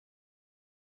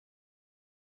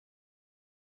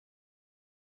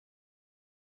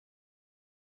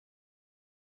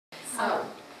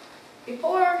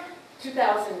Before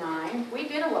 2009, we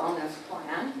did a wellness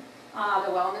plan.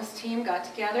 The wellness team got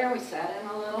together, we sat in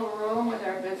a little room with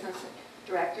our business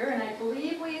director, and I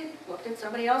believe we looked at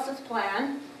somebody else's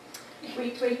plan.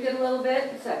 We tweaked it a little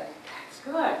bit and said, that's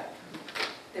good.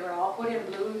 They were all put in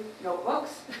blue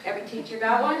notebooks. Every teacher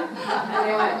got one. And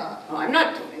they went, oh, I'm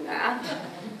not doing that.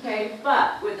 Okay,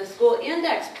 but with the school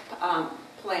index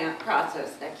plan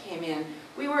process that came in,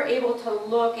 we were able to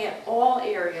look at all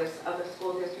areas of the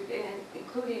school district,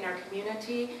 including our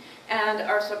community and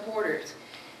our supporters,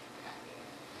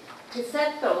 to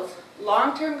set those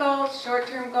long-term goals,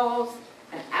 short-term goals,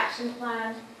 an action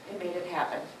plan, and made it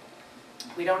happen.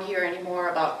 We don't hear anymore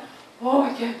about, oh,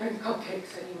 I can't bring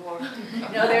cupcakes anymore. You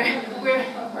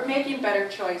know, we're making better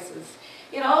choices.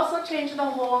 It also changed the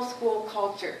whole school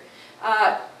culture.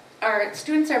 Our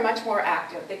students are much more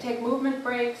active. They take movement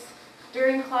breaks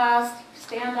during class,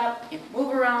 stand up,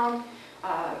 move around.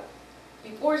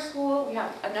 Before school, we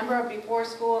have a number of before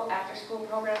school, after school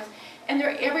programs, and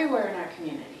they're everywhere in our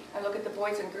community. I look at the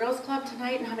Boys and Girls Club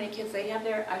tonight and how many kids they have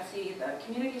there. I see the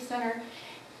community center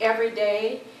every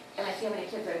day, and I see how many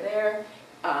kids are there.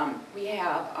 We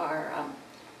have our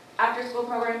after school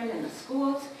programming in the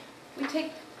schools. We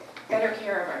take better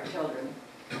care of our children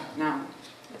now,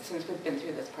 since we've been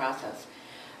through this process.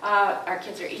 Our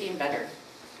kids are eating better.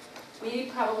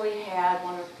 We probably had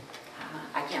one of,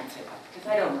 I can't say that because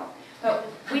I don't know, but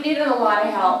we needed a lot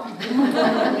of help.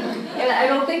 And I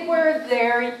don't think we're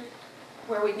there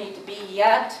where we need to be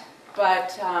yet,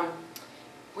 but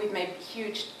we've made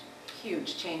huge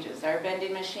changes. Our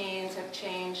vending machines have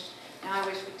changed. Now I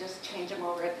wish we'd just change them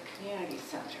over at the community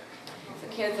center. The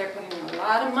kids are putting in a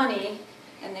lot of money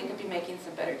and they could be making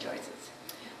some better choices.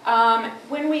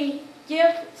 When we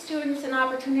give students an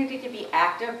opportunity to be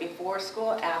active before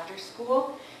school, after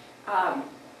school,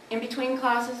 in between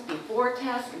classes, before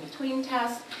tests, in between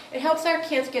tests, it helps our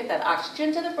kids get that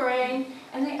oxygen to the brain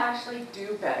and they actually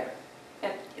do better.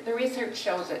 And the research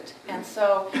shows it. And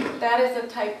so that is the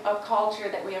type of culture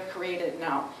that we have created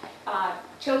now.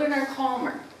 Children are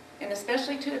calmer, and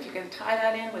especially too if you can tie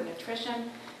that in with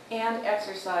nutrition and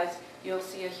exercise, you'll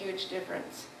see a huge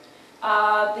difference.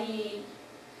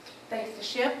 Thanks to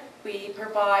SHIP, we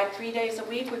provide 3 days a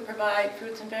week, we provide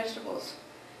fruits and vegetables,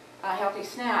 a healthy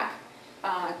snack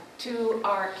to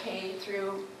our K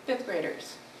through 5th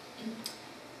graders.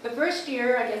 The first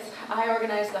year, I guess, I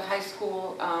organized the high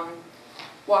school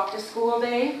walk to school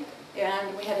day,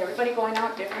 and we had everybody going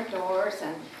out different doors,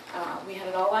 and we had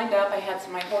it all lined up. I had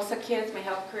some of my HOSA kids, my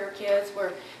health career kids,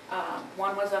 where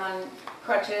one was on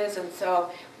crutches, and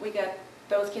so we got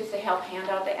those kids to help hand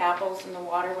out the apples and the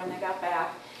water when they got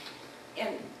back.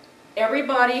 And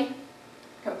everybody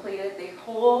completed the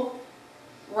whole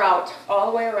route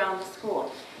all the way around the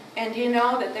school. And you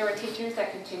know that there were teachers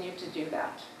that continued to do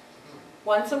that.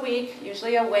 Once a week,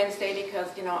 usually a Wednesday, because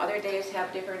you know other days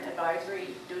have different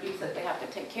advisory duties that they have to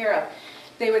take care of.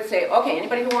 They would say, okay,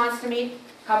 anybody who wants to meet,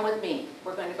 come with me.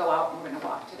 We're going to go out and we're going to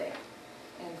walk today.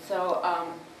 And so,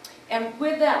 and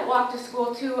with that walk to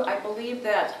school too, I believe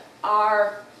that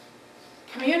our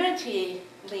community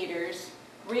leaders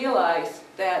realized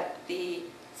that the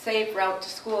safe route to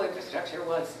school infrastructure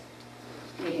was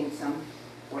needing some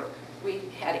work. We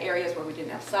had areas where we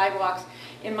didn't have sidewalks.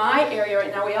 In my area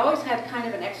right now, we always had kind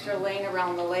of an extra lane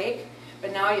around the lake,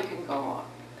 but now you can go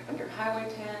under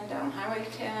Highway 10, down Highway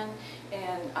 10,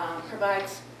 and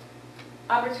provides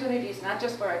opportunities not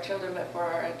just for our children, but for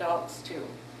our adults too.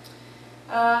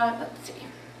 Let's see.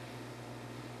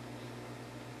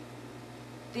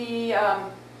 The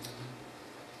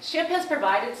SHIP has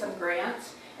provided some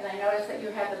grants, and I noticed that you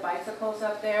had the bicycles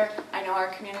up there. I know our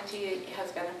community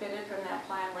has benefited from that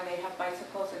plan where they have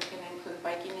bicycles and can include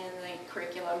biking in the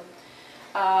curriculum.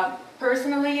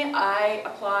 Personally, I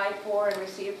applied for and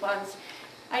received funds.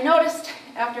 I noticed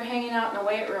after hanging out in the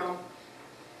weight room,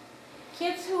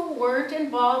 kids who weren't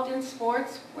involved in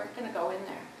sports weren't going to go in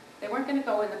there. They weren't going to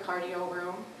go in the cardio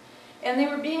room. And they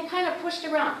were being kind of pushed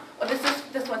around. Well,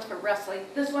 this one's for wrestling.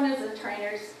 This one is a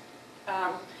trainer's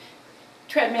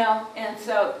treadmill. And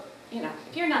so, you know,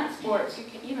 if you're not in sports, you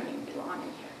don't even belong in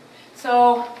here.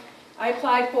 So I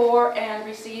applied for and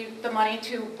received the money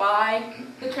to buy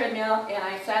the treadmill. And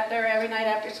I sat there every night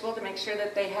after school to make sure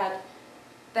that they had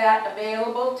that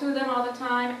available to them all the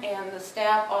time. And the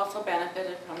staff also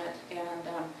benefited from it. And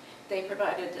they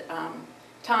provided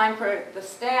time for the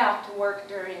staff to work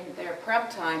during their prep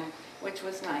time, which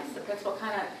was nice. The principal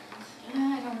kind of,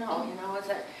 I don't know, you know, is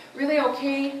that really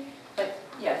okay? But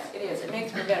yes, it is. It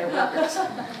makes for better workers.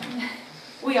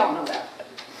 We all know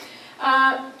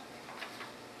that.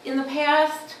 In the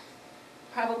past,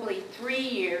 probably 3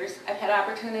 years, I've had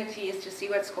opportunities to see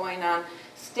what's going on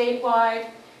statewide,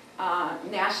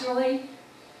 nationally.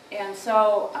 And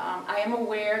so I am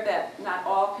aware that not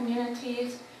all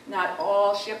communities, not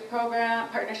all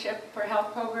partnership for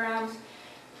health programs,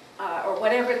 or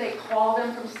whatever they call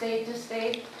them from state to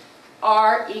state,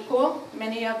 are equal.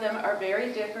 Many of them are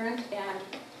very different, and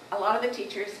a lot of the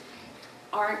teachers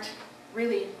aren't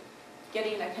really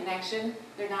getting a connection.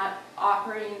 They're not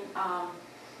offering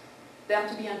them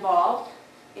to be involved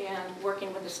in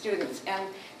working with the students. And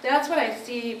that's what I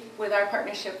see with our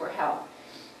Partnership for Health.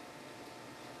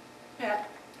 Pat,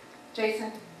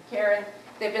 Jason, Karen,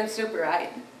 they've been super. I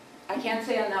can't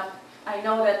say enough. I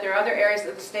know that there are other areas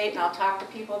of the state, and I'll talk to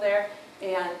people there,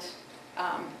 and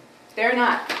they're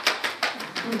not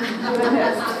doing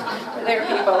this for their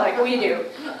people like we do.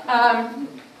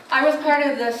 I was part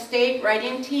of the state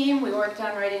writing team. We worked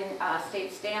on writing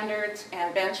state standards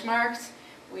and benchmarks.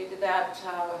 We did that,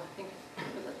 I think it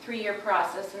was a 3-year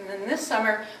process, and then this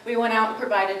summer we went out and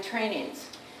provided trainings.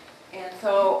 And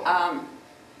so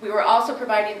we were also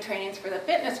providing trainings for the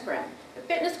Fitnessgram.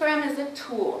 The Fitnessgram is a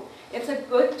tool. It's a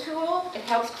good tool. It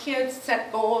helps kids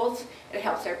set goals. It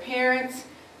helps their parents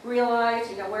realize,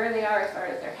 where they are as far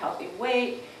as their healthy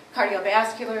weight,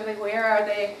 cardiovascularly, where are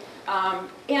they,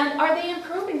 and are they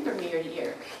improving from year to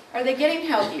year? Are they getting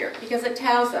healthier? Because it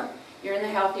tells them you're in the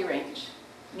healthy range,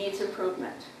 needs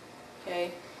improvement.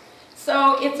 Okay,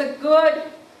 so it's a good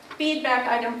feedback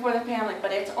item for the family,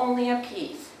 but it's only a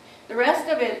piece. The rest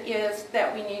of it is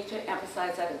that we need to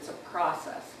emphasize that it's a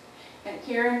process. And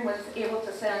Karen was able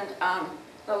to send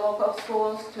the local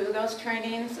schools to those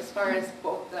trainings as far as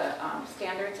both the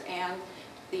standards and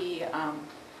the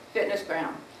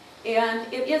Fitnessgram.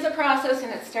 And it is a process,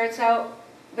 and it starts out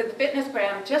with the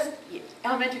Fitnessgram, just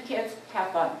elementary kids,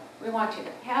 have fun. We want you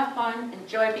to have fun,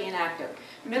 enjoy being active.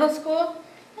 Middle school,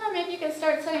 well, maybe you can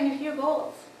start setting a few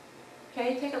goals.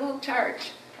 Okay, take a little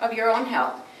charge of your own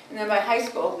health. And then by high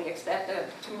school, we expect them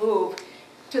to move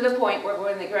to the point where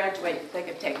when they graduate, they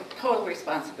can take total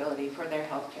responsibility for their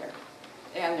health care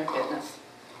and their fitness.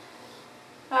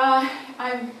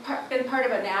 I've been part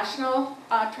of a national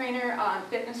trainer on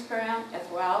Fitnessgram as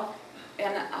well.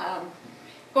 And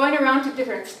going around to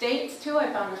different states too,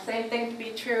 I found the same thing to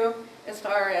be true as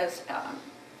far as,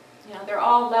 they're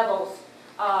all levels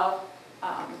of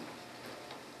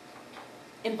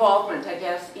involvement, I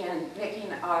guess, in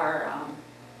making our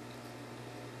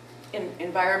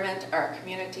environment, our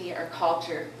community, our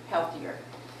culture healthier.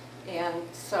 And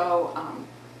so,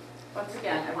 once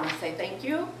again, I want to say thank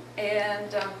you,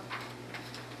 and